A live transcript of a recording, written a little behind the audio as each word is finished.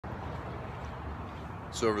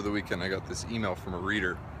So over the weekend I got this email from a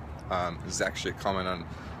reader. This is actually a comment on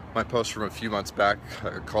my post from a few months back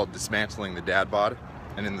called Dismantling the Dad Bod.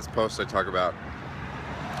 And in this post I talk about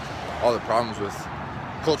all the problems with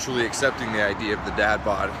culturally accepting the idea of the dad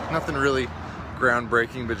bod. Nothing really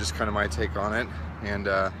groundbreaking, but just kind of my take on it. And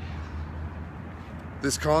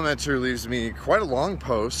this commenter leaves me quite a long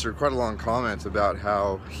post, or quite a long comment, about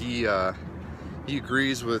how he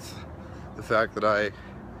agrees with the fact that I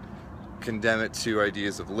condemn it to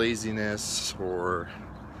ideas of laziness or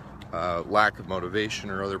lack of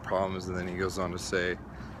motivation or other problems, and then he goes on to say,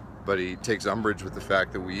 but he takes umbrage with the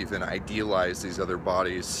fact that we even idealize these other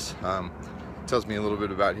bodies. Tells me a little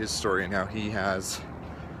bit about his story and how he has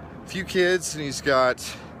a few kids and he's got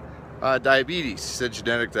diabetes. He said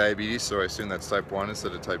genetic diabetes, so I assume that's type 1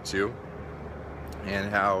 instead of type 2.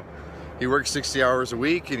 And how he works 60 hours a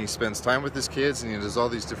week and he spends time with his kids and he does all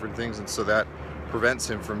these different things, and so that prevents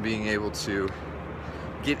him from being able to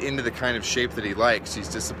get into the kind of shape that he likes. He's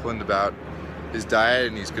disciplined about his diet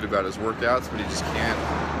and he's good about his workouts, but he just can't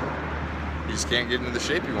get into the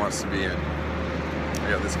shape he wants to be in.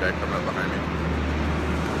 I got this guy coming up behind me.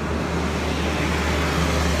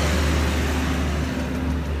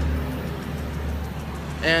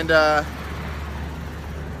 And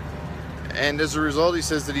as a result, he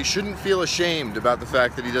says that he shouldn't feel ashamed about the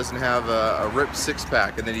fact that he doesn't have a ripped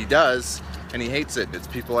six-pack, and that he does, and he hates it. It's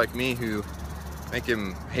people like me who make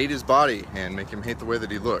him hate his body and make him hate the way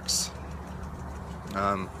that he looks.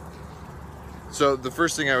 So the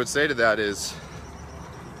first thing I would say to that is,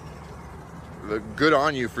 good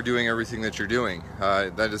on you for doing everything that you're doing.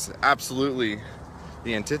 That is absolutely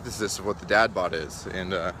the antithesis of what the dad bod is,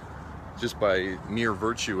 and just by mere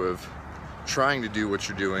virtue of trying to do what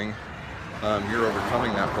you're doing, you're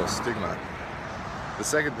overcoming that whole stigma. The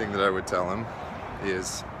second thing that I would tell him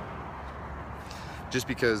is, just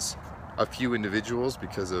because a few individuals,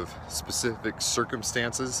 because of specific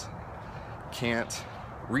circumstances, can't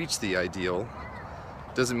reach the ideal,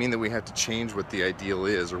 doesn't mean that we have to change what the ideal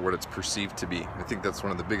is or what it's perceived to be. I think that's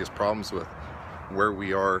one of the biggest problems with where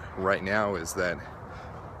we are right now, is that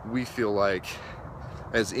we feel like,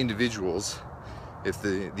 as individuals, if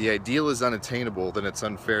the ideal is unattainable, then it's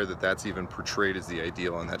unfair that that's even portrayed as the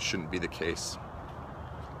ideal, and that shouldn't be the case.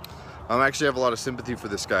 I actually have a lot of sympathy for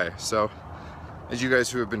this guy. So, as you guys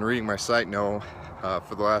who have been reading my site know,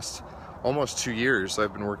 for the last almost 2 years,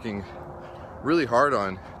 I've been working really hard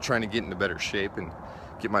on trying to get into better shape and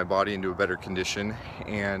get my body into a better condition,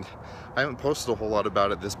 and I haven't posted a whole lot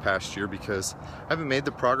about it this past year because I haven't made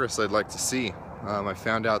the progress I'd like to see. I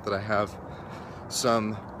found out that I have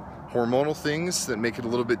some hormonal things that make it a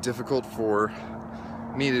little bit difficult for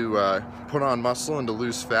me to put on muscle and to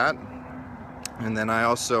lose fat, and then I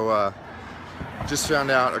also just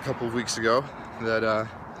found out a couple of weeks ago that I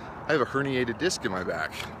have a herniated disc in my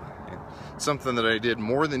back. Something that I did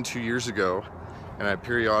more than 2 years ago, and I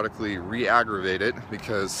periodically re-aggravate it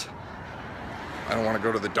because I don't want to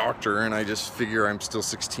go to the doctor, and I just figure I'm still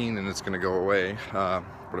 16 and it's going to go away. But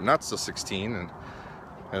I'm not still 16, and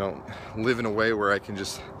I don't live in a way where I can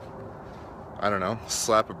just, I don't know,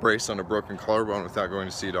 slap a brace on a broken collarbone without going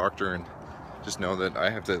to see a doctor and just know that I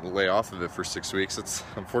have to lay off of it for 6 weeks. It's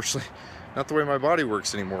unfortunately not the way my body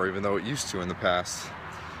works anymore, even though it used to in the past.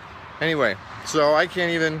 Anyway, so I haven't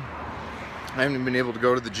even been able to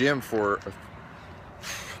go to the gym for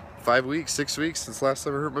 5 weeks, 6 weeks since last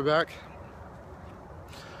time I hurt my back.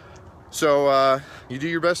 So you do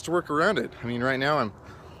your best to work around it. I mean, right now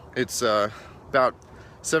it's about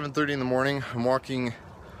 7:30 in the morning. I'm walking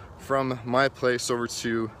from my place over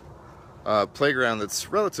to a playground that's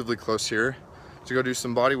relatively close here to go do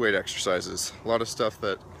some body weight exercises. A lot of stuff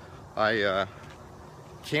that I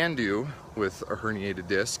can do with a herniated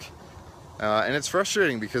disc. And it's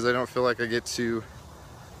frustrating because I don't feel like I get to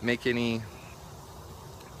make any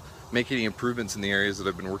improvements in the areas that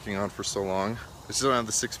I've been working on for so long. I still don't have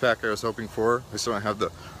the six-pack I was hoping for. I still don't have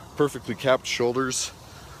the perfectly capped shoulders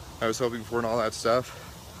I was hoping for and all that stuff.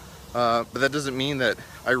 But that doesn't mean that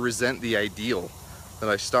I resent the ideal, that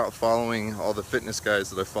I stop following all the fitness guys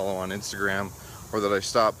that I follow on Instagram, or that I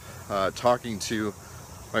stop talking to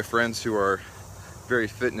my friends who are very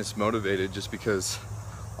fitness motivated just because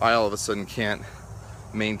I all of a sudden can't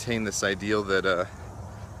maintain this ideal that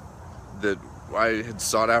that I had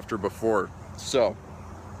sought after before. So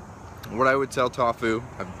what I would tell Tofu,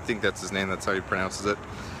 I think that's his name, that's how he pronounces it,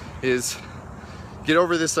 is get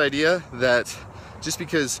over this idea that just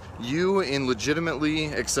because you, in legitimately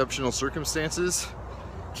exceptional circumstances,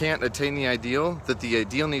 can't attain the ideal, that the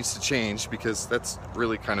ideal needs to change, because that's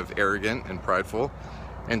really kind of arrogant and prideful.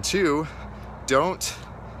 And two, don't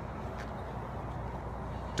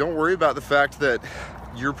worry about the fact that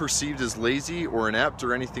you're perceived as lazy or inept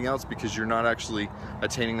or anything else because you're not actually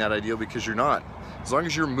attaining that ideal, because you're not. As long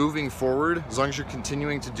as you're moving forward, as long as you're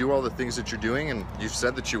continuing to do all the things that you're doing, and you've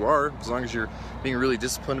said that you are, as long as you're being really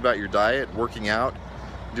disciplined about your diet, working out,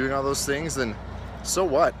 doing all those things, then so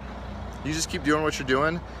what? You just keep doing what you're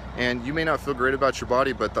doing, and you may not feel great about your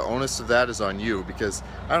body, but the onus of that is on you, because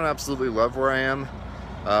I don't absolutely love where I am,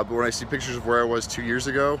 but when I see pictures of where I was 2 years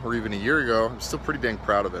ago or even a year ago, I'm still pretty dang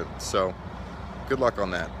proud of it. So good luck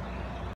on that.